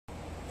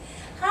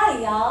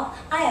Hi y'all,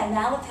 I am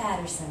Mala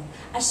Patterson.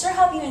 I sure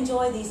hope you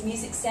enjoy these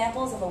music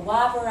samples of a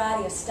wide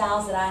variety of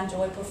styles that I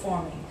enjoy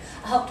performing.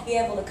 I hope to be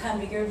able to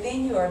come to your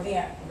venue or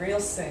event real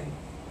soon.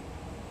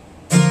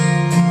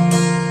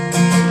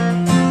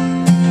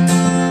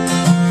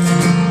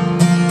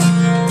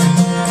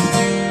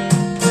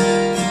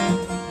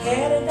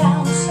 Headed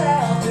down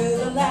south through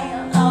the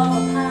land of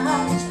the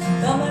pines,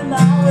 coming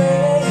my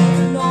way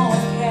to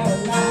North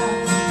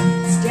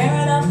Carolina,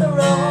 staring up the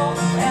road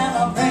and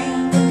I'm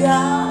praying to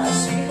God I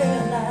see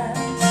headlights.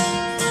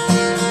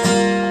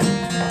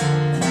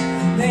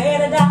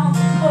 Made it down the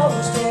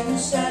coast in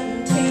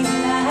 17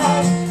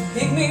 nights,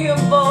 picked me a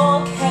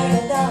book,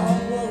 headed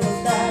down Willow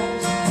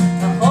Flats.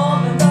 I'm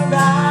hoping the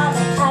ride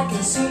that I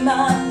can see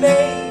my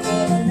baby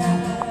tonight.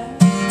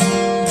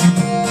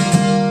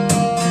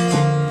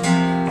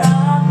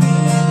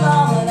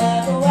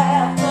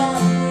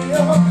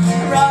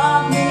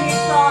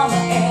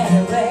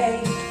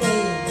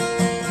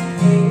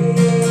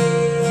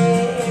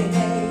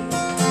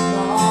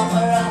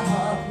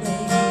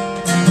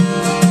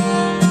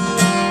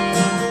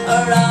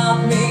 Rock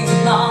me,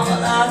 mama,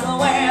 like a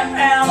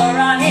windmill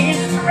running.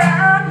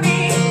 Rock me,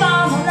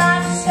 mama,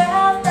 like a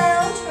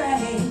southbound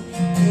train.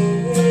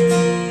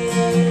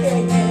 Hey,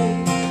 hey, hey,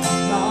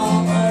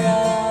 mama,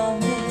 rock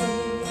me.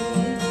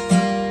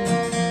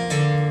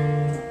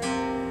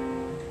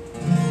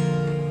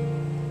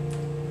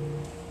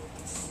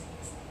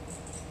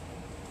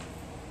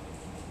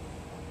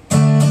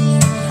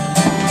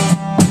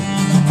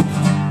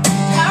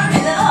 Turn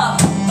it up.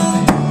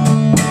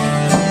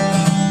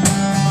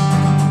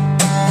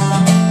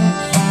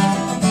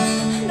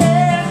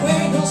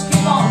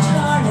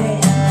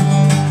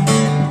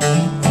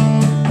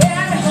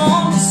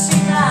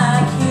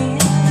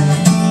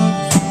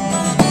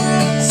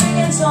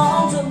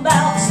 Songs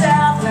about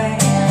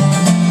Southland.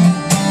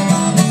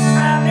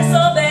 I miss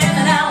the band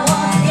and I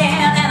once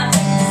again and I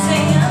think to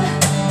sing.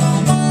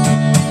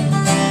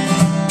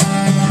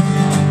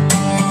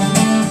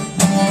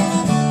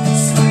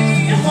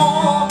 Sweet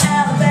home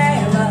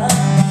Alabama,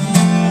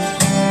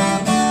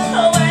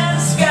 where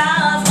the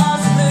skies are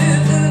blue.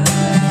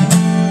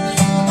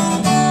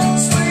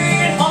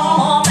 Sweet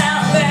home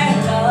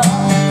Alabama,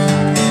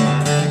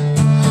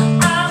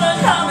 I'm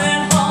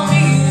coming home to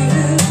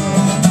you.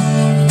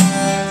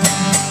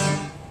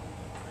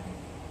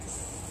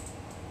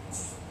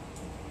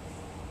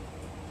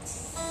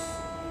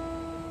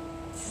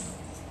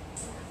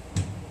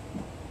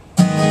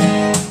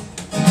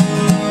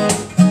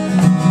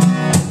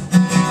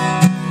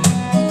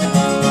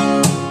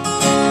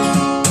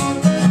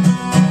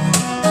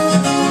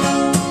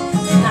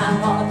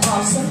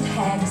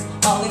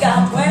 Only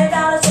got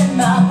 $20 in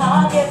my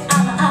pocket.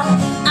 I'm a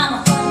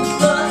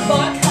 $100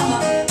 boy, come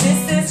on,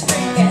 this is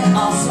freaking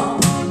awesome.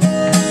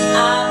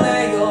 I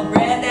wear your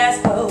granddad's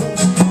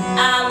clothes,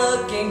 I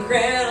look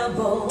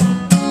incredible,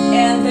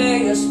 and wear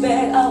your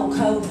spec old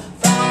coat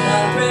from the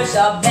thrift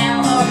shop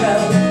down the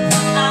road.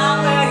 I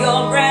wear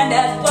your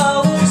granddad's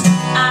clothes,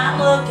 I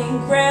look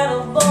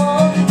incredible,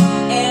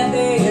 and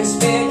wear your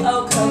spec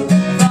old coat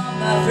from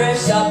the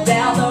thrift shop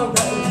down the road.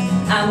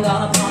 I'm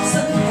gonna pump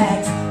some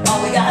tags.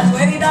 Only got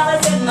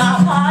 $20 in my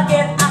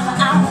pocket. I'm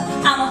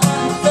a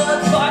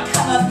 $100 boy,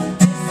 come up.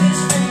 This is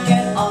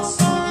freaking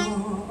awesome.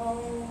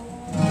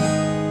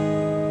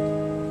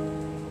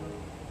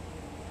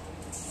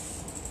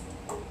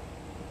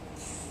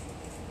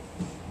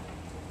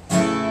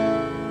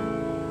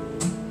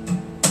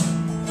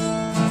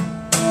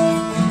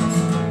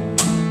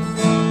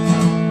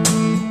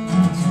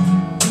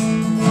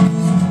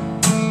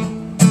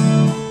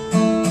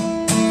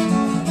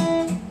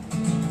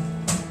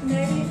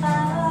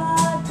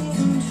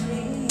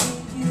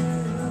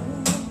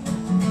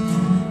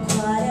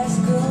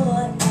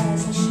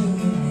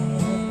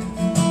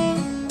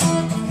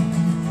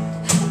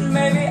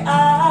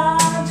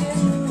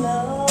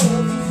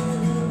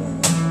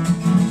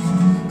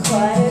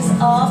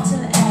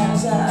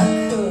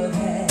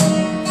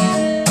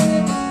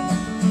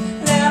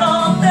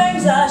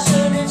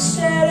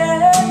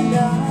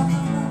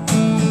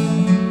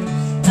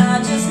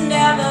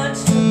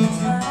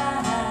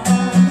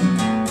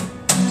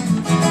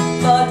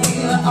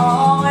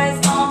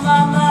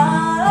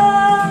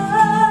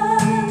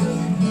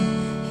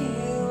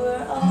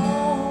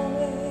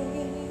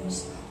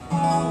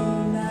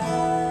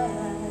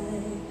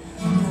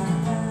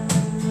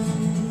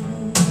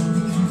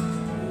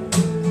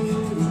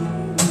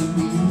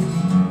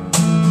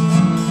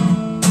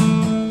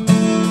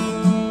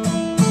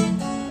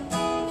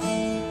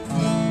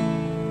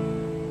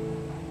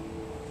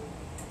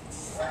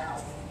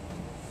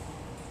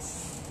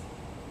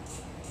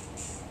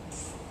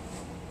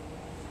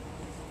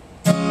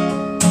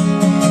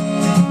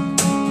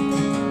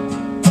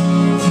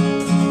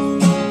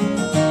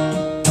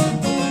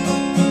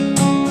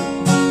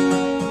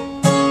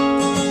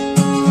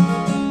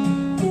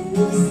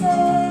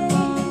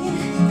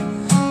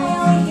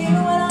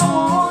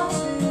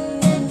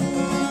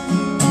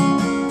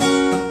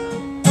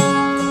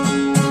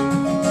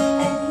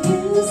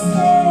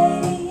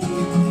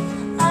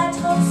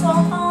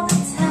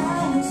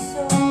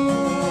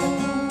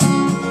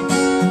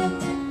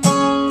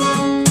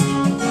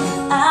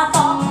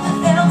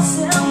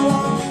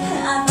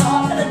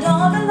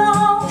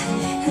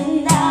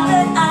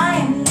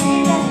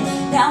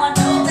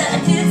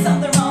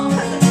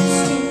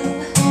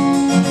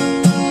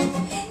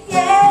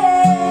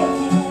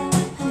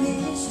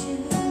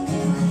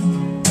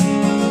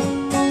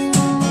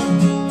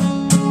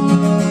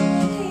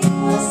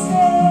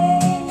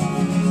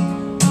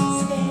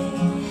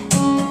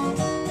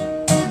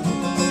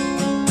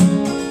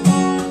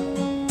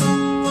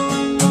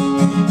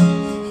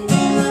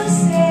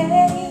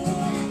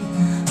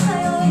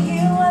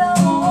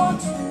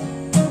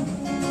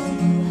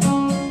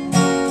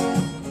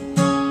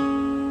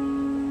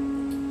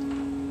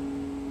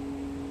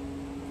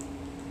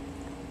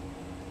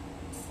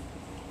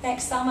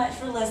 Thanks so much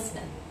for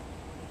listening.